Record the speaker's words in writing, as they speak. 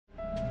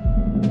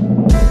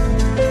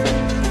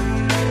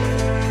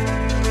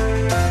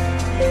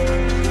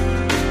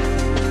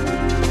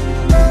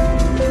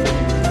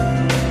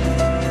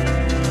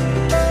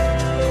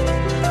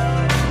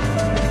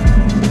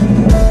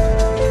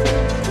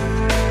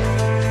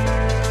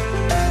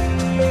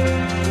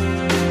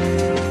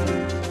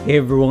Hey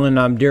everyone,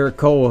 I'm Derek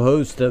Cole,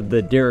 host of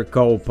the Derek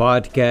Cole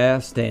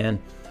Podcast, and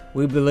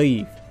we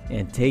believe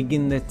in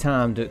taking the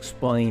time to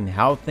explain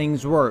how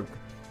things work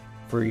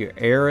for your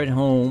air at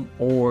home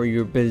or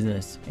your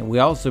business. And we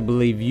also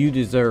believe you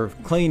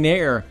deserve clean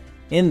air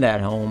in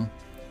that home,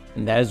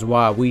 and that is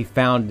why we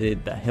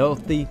founded the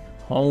Healthy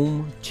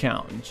Home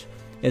Challenge.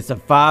 It's a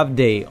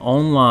 5-day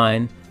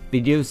online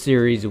video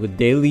series with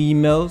daily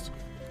emails,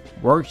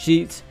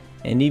 worksheets,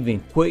 and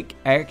even quick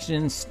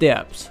action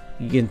steps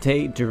you can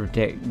take to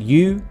protect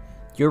you,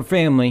 your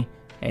family,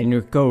 and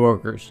your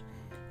coworkers.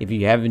 If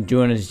you haven't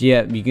joined us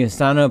yet, you can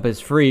sign up as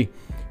free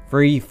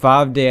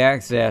 5-day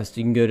access.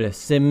 You can go to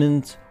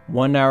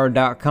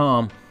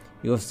SimmonsOneHour.com.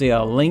 You'll see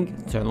a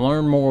link to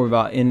learn more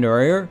about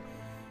indoor air.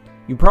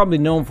 You've probably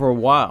known for a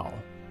while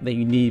that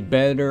you need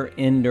better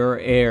indoor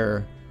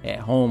air at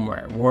home or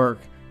at work.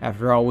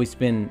 After all, we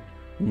spend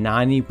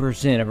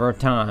 90% of our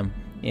time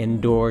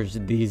indoors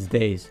these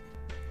days.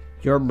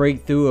 Your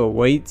breakthrough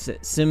awaits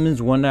at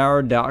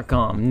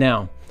SimmonsOneHour.com.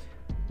 Now,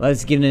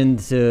 let's get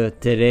into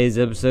today's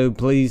episode.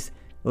 Please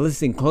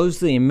listen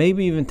closely and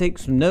maybe even take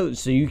some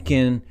notes so you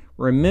can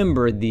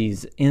remember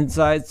these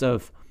insights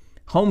of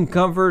home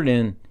comfort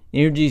and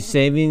energy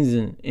savings,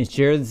 and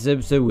share this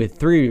episode with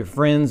 3 of your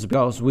friends,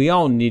 because we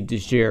all need to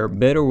share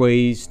better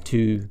ways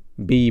to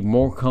be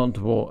more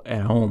comfortable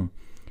at home.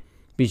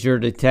 Be sure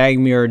to tag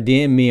me or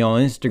DM me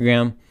on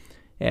Instagram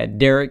at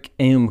Derek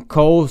M.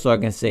 Cole so I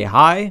can say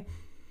hi.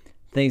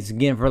 Thanks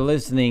again for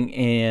listening,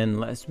 and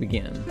let's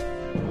begin.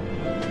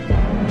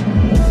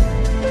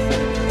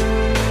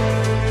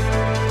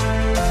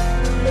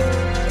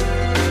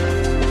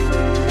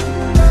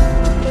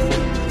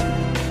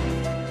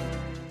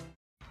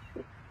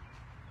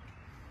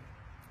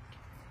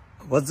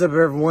 What's up,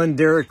 everyone?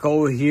 Derek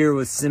Cole here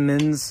with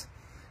Simmons,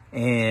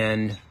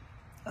 and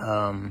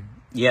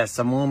yes,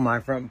 I'm on my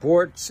front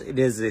porch. It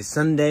is a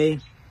Sunday.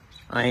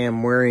 I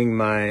am wearing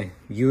my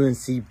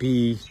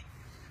UNCP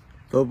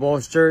football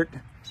shirt,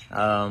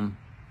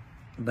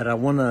 but I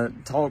want to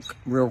talk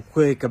real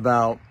quick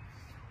about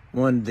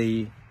one of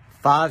the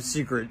 5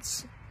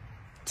 secrets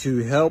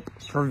to help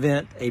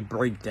prevent a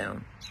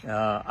breakdown.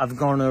 I've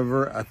gone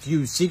over a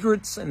few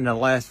secrets in the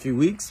last few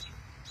weeks.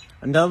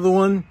 Another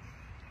one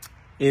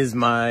is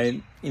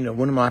one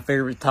of my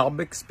favorite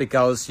topics,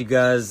 because you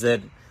guys that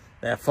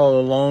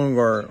follow along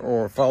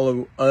or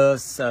follow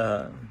us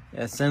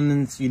at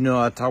Simmons,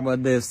 I talk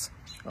about this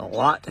a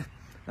lot.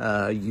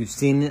 You've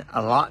seen it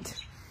a lot.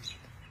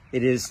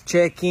 It is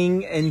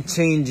checking and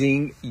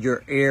changing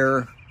your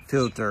air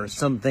filter.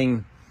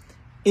 Something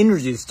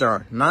Energy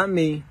Star, not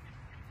me,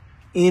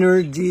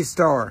 Energy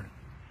Star,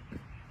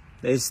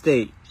 they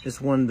state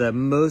it's one of the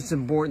most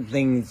important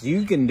things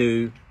you can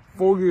do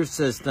for your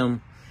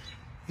system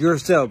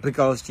yourself,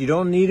 because you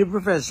don't need a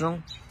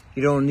professional.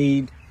 You don't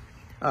need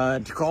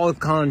to call a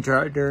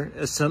contractor.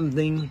 It's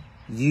something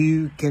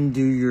you can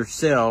do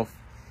yourself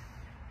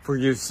for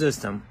your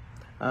system.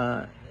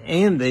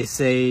 And they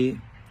say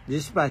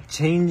just by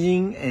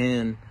changing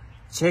and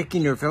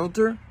checking your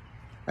filter,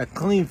 a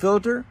clean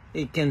filter,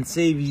 it can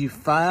save you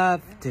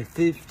 5 to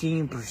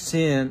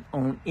 15%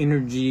 on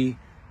energy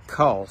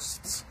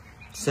costs.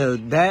 So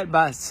that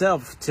by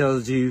itself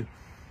tells you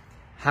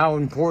how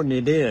important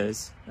it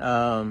is.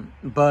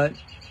 But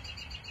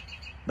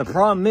the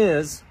problem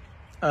is,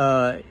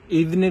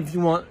 even if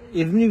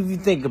you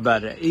think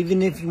about it,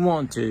 even if you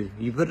want to,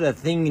 you put a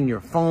thing in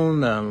your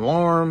phone, an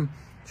alarm,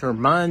 to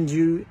remind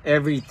you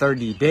every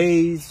 30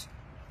 days,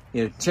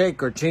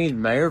 check or change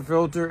my air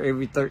filter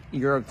every 30,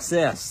 you're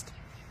obsessed.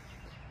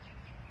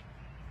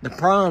 The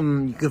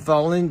problem you could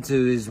fall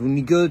into is when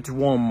you go to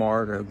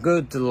Walmart or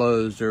go to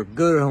Lowe's or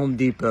go to Home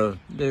Depot,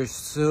 there's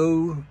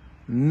so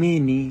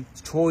many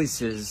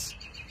choices.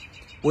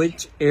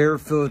 Which air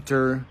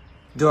filter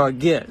do I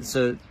get?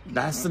 So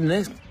that's the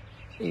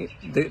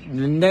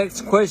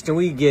next question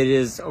we get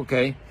is,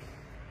 okay,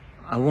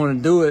 I want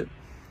to do it,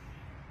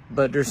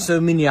 but there's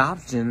so many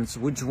options.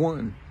 Which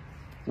one?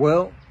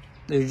 Well,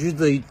 there's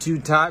usually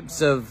 2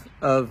 types of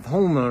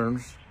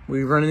homeowners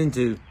we run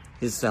into.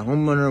 It's the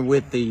homeowner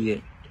with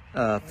the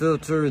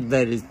filter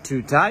that is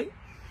too tight.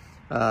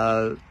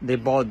 They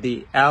bought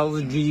the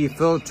allergy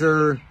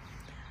filter,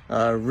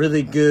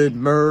 really good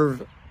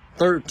MERV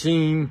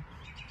 13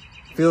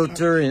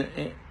 filter, and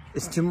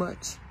it's too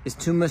much. It's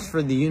too much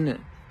for the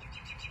unit.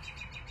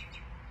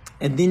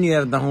 And then you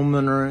have the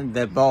homeowner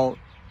that bought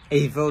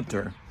a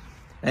filter,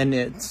 and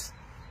it's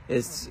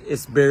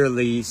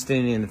barely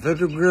standing in the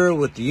filter grill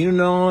with the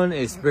unit on.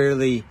 It's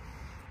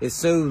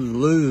so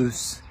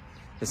loose,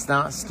 it's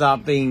not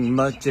stopping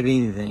much of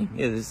anything.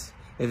 If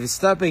it's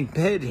stopping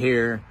pet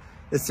hair,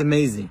 it's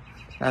amazing.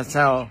 That's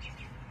how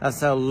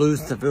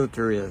loose the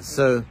filter is.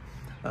 So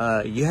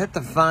you have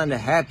to find a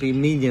happy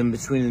medium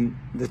between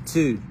the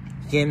two.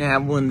 You can't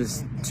have one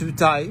that's too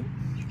tight.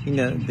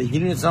 The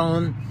unit's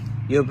on,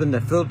 you open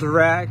the filter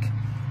rack,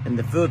 and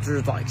the filter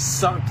is like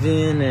sucked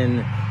in,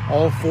 and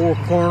all 4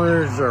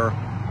 corners are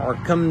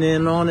coming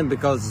in on it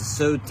because it's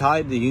so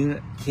tight the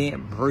unit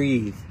can't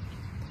breathe.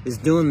 is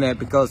doing that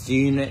because the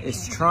unit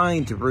is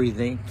trying to breathe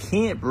and it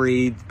can't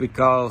breathe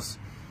because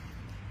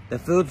the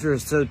filter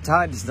is so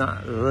tight it's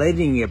not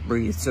letting it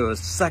breathe. So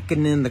it's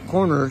sucking in the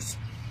corners.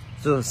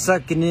 So it's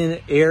sucking in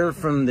air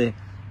from the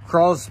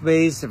crawl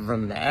space and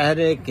from the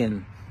attic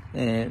and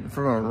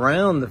from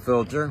around the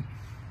filter.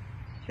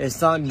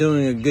 It's not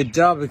doing a good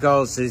job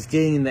because it's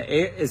getting the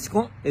air.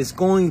 It's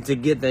going to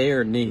get the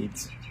air it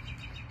needs.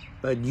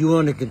 But you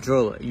want to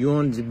control it. You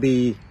want it to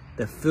be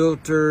the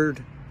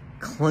filtered,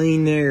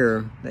 clean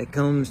air that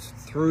comes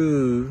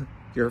through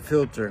your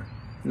filter.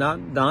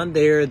 Not the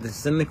air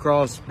that's in the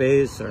crawl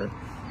space or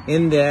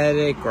in the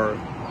attic or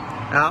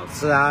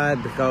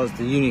outside because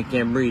the unit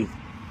can't breathe.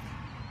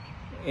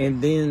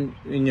 And then,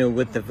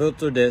 with the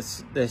filter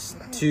that's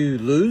too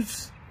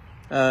loose,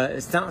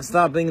 it's not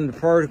stopping the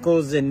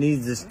particles it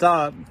needs to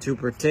stop to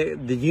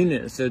protect the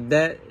unit. So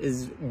that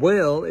is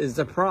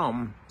the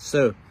problem.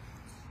 So you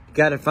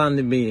got to find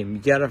the medium.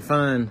 You got to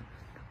find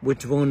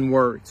which one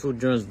works,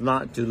 which one's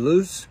not too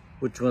loose,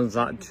 which one's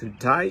not too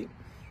tight.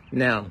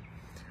 Now,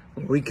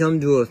 when we come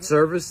to a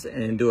service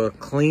and do a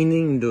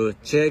cleaning, do a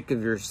check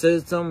of your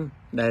system,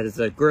 that is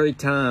a great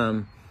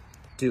time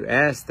to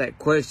ask that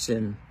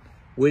question: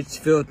 which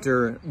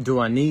filter do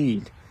I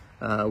need?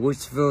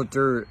 Which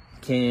filter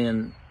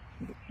can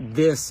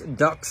this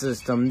duct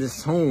system,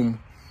 this home,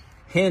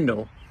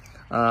 handle?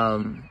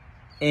 And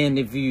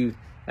if you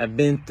have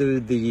been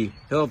through the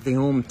Healthy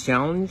Home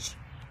Challenge,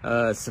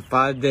 it's a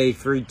 5-day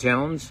free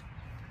challenge.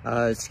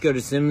 Just go to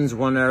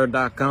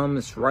SimmonsOneHour.com.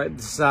 It's right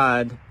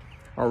beside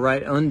or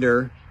right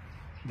under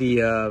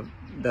the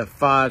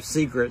 5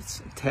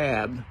 Secrets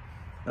tab.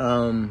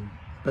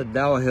 But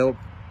that will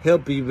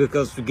help you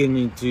because we're getting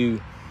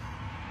into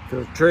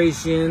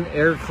filtration,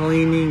 air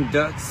cleaning,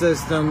 duct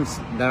systems.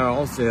 That will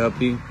also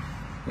help you.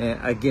 And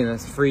again,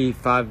 it's free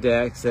 5-day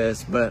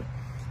access, but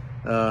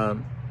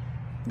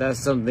that's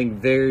something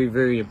very,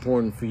 very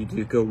important for you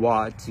to go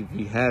watch if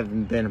you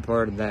haven't been a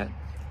part of that.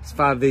 It's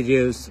 5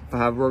 videos,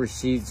 5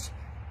 worksheets,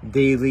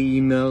 daily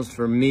emails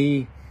from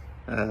me.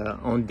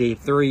 On day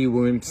 3,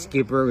 William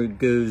Skipper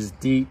goes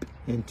deep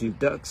into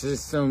duct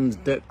systems,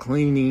 duct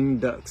cleaning,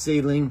 duct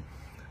sealing.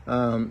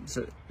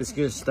 So it's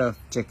good stuff.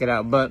 Check it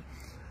out. But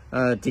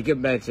to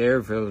get back to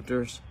air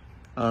filters,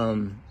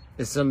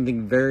 it's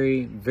something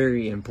very,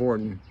 very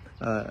important,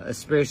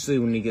 especially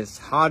when it gets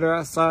hotter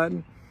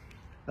outside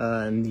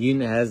and the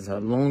unit has a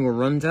longer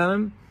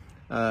runtime.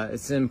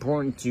 It's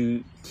important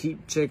to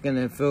keep checking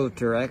that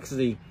filter.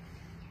 Actually,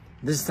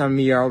 this time of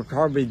year, I would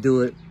probably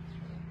do it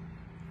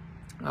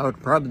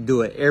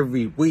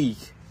every week.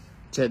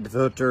 Check the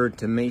filter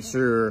to make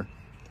sure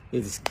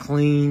it's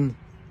clean,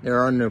 there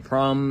are no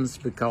problems,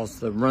 because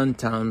the run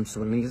times,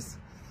 when it's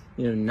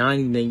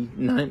 90,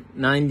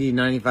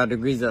 95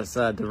 degrees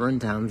outside, the run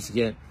times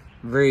get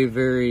very,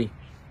 very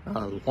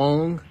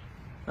long.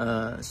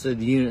 So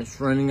the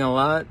unit's running a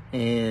lot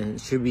and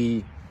it should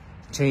be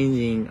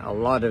changing a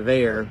lot of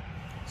air.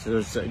 So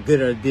it's a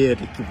good idea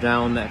to keep an eye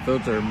on that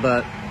filter.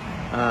 But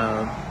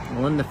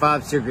one of the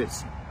 5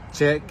 secrets: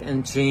 check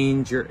and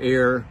change your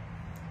air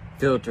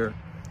filter.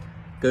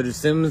 Go to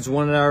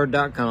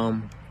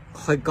SimmonsOneHour.com,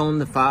 click on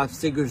the 5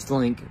 Secrets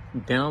link,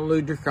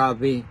 download your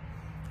copy.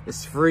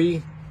 It's free.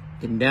 You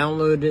can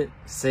download it,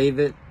 save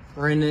it,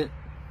 print it,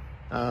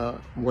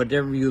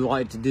 whatever you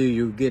like to do.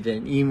 You'll get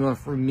an email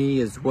from me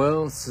as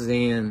well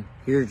saying,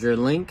 here's your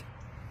link.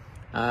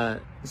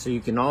 So you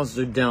can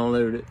also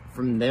download it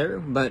from there.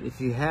 But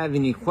if you have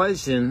any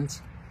questions,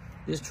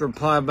 just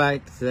reply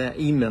back to that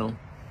email.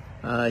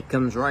 It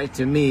comes right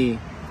to me,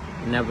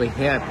 and I'll be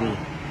happy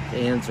to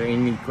answer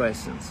any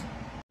questions.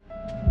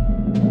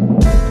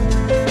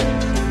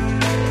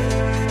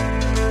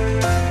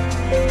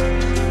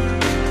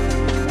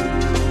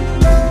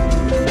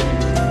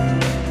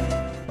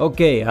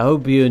 Okay, I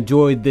hope you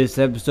enjoyed this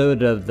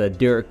episode of the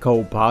Derek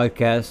Cole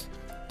Podcast.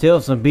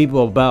 Tell some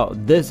people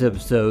about this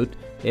episode.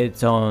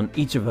 It's on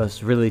each of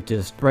us really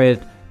to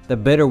spread the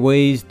better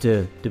ways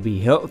to be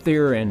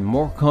healthier and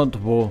more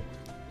comfortable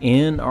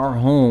in our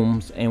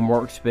homes and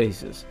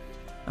workspaces.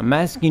 I'm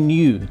asking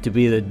you to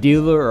be the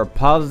dealer of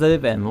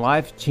positive and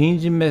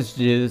life-changing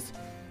messages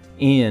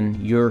in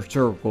your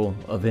circle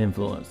of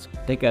influence.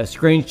 Take a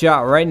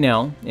screenshot right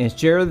now and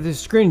share the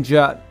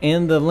screenshot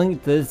and the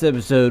link to this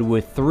episode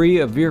with 3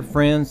 of your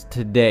friends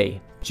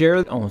today. Share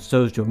it on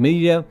social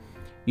media.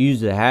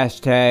 Use the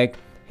hashtag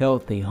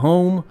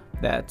HealthyHome.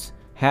 That's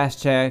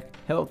hashtag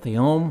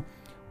HealthyHome.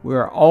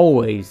 We're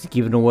always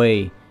giving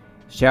away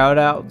shout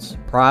outs,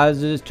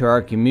 prizes to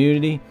our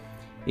community.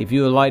 If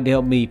you would like to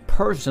help me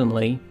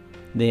personally,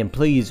 then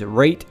please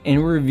rate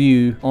and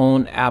review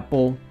on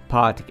Apple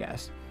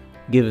Podcasts.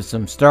 Give us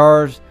some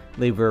stars,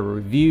 leave a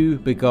review,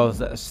 because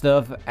that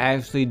stuff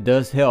actually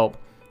does help,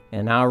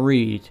 and I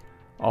read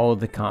all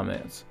the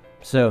comments.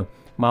 So,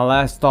 my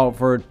last thought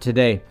for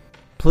today: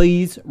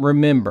 please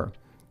remember,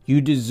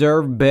 you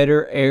deserve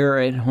better air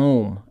at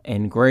home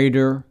and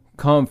greater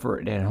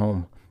comfort at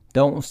home.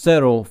 Don't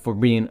settle for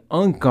being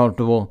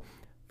uncomfortable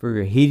for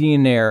your heating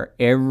and air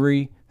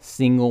every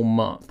single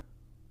month.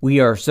 We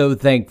are so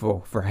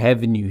thankful for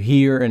having you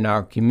here in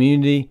our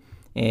community,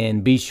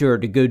 and be sure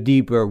to go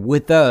deeper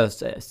with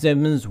us at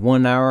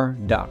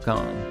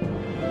SimmonsOneHour.com.